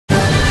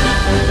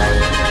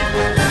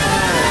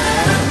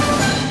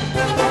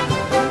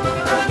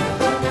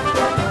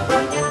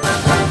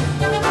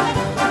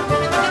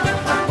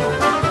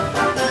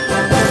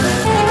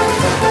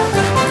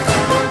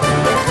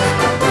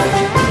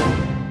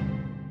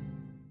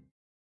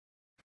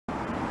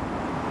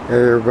Hey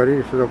everybody,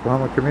 this is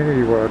Oklahoma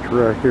Community Watch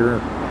right here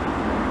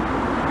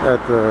at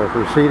the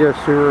Reseda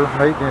Sewer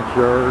Maintenance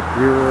Yard,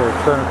 Bureau of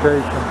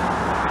Sanitation,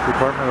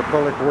 Department of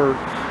Public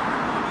Works.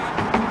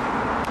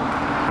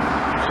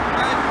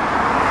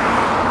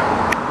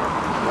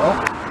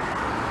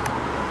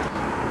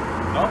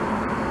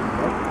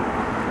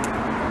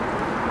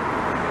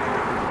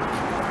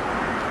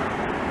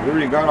 We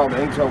already got all the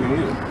intel we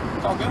needed.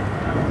 It's all good.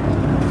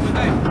 Good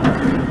day.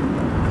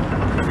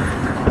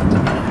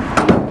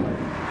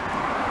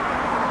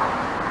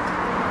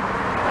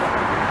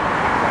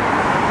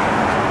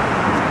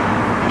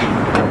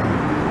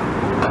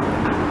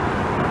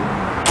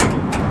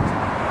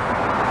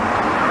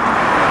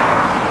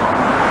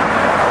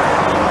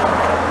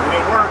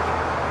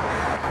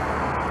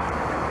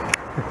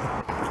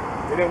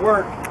 It didn't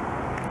work.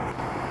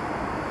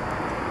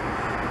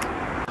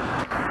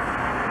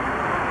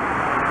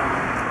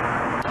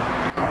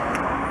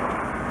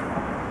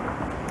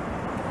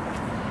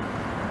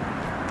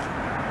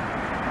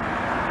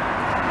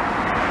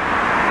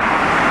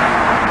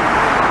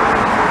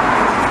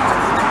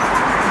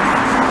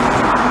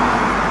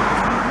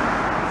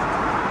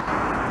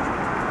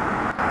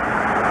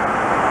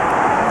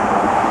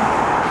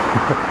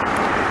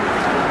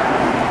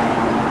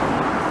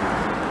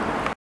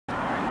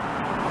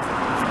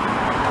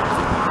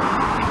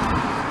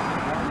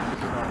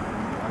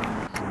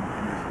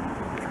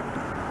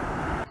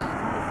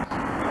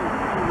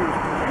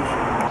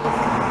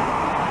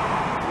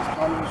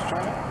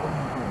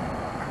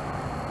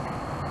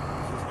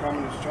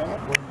 Communist China?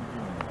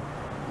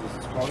 This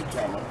is called a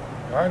camera.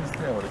 I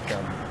understand what a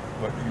camera is,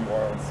 but you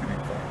are on city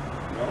property.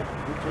 No,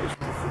 who pays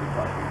for the city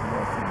property? You are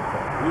on city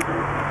property. We do.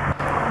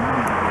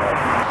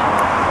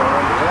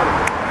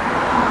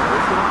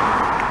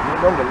 You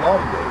remember the law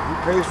today. Who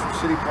pays for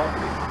city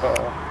property?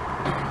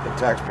 The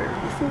taxpayers.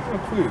 This is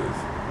what it is.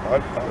 I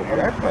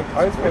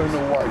just want to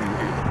know why you're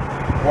here.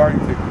 Why are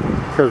you taking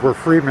this? Because we're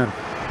freemen.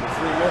 We're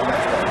free men,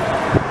 that's right.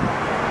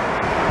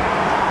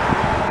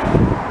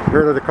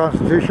 Heard of the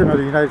Constitution of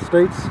the United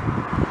States?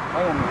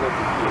 I don't know what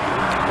to do.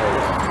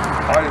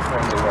 I just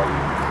want to know why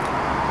you're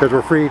here. Because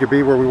we're free to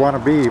be where we want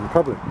to be in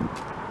public.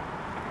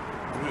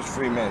 We're just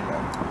free men,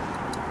 man.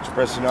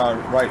 Expressing our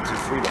right to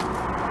freedom.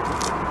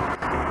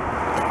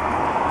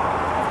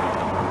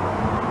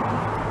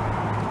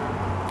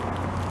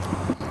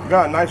 You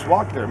got a nice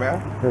walk there,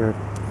 man.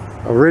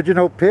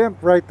 Original Pimp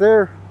right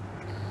there.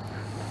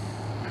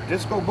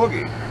 Disco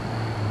Boogie.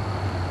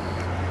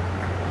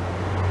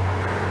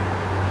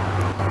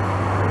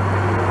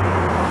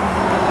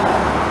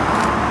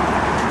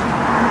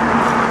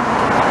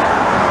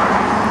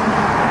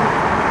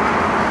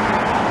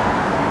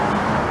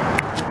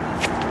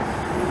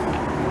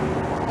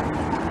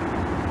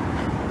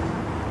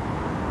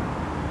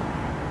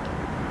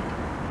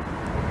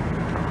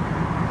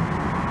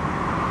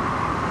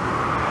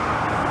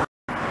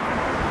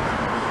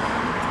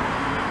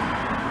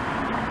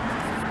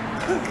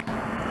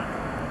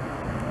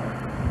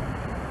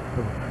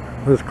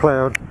 This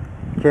cloud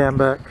cam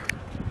back.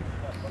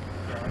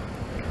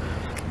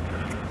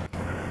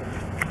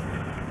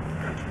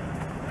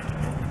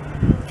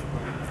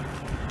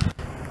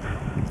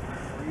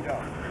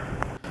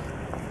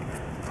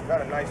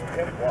 Got a nice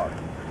pimp walk.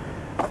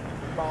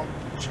 Bum,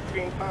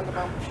 ching, bada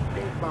bum,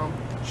 ching, bum,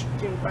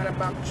 ching, bada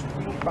bum,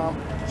 ching, bum,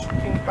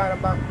 ching, bada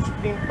bum,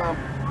 ching, bum.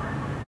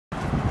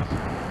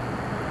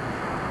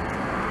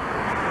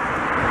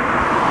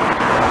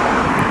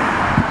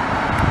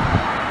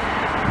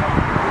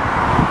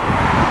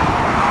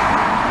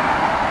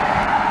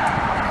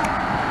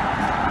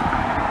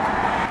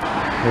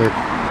 The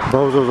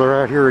bozos are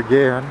out here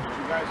again. You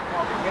guys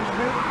call me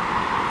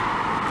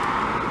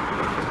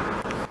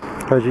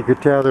Pimp? As you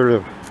could tell, they're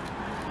the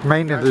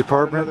maintenance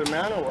department. Another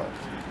man or what?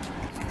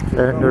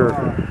 And they're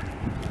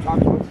Talk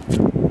to us.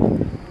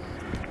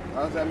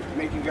 How does that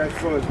make you guys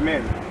feel as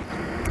men?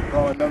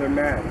 Call another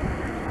man.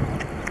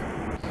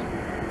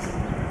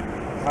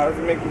 How does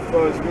it make you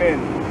feel as men?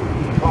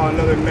 Call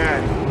another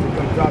man to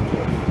come talk to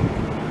us.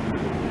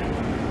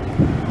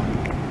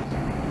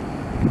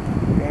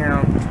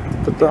 Damn.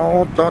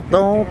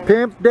 don't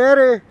Pimp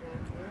Daddy.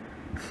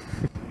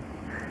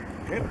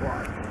 Pimp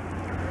walk.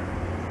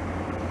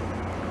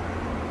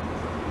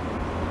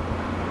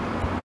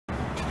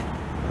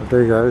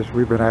 Okay guys,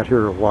 we've been out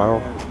here a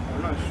while.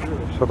 I'm not sure.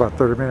 So about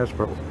 30 minutes,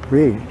 but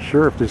we ain't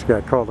sure if this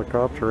guy called the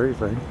cops or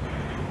anything.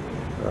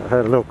 I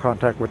had a little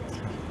contact with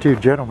two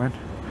gentlemen.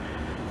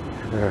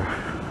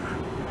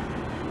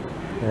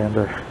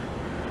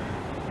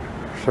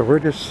 So we're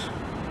just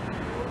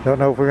don't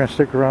know if we're going to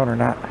stick around or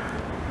not.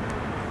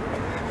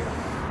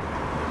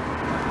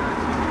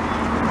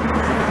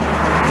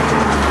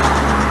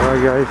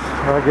 Alright guys,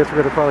 I guess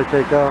we're going to probably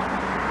take off.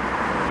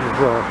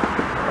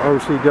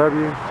 This is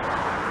OCW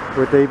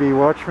with AV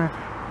Watchmen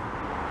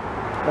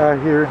out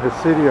here in the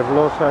city of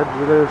Los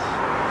Angeles,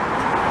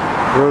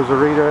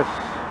 Rosarita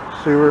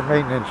Sewer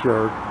Maintenance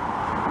Yard.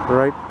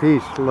 Alright,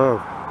 peace,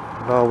 love,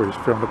 and always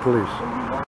from the police.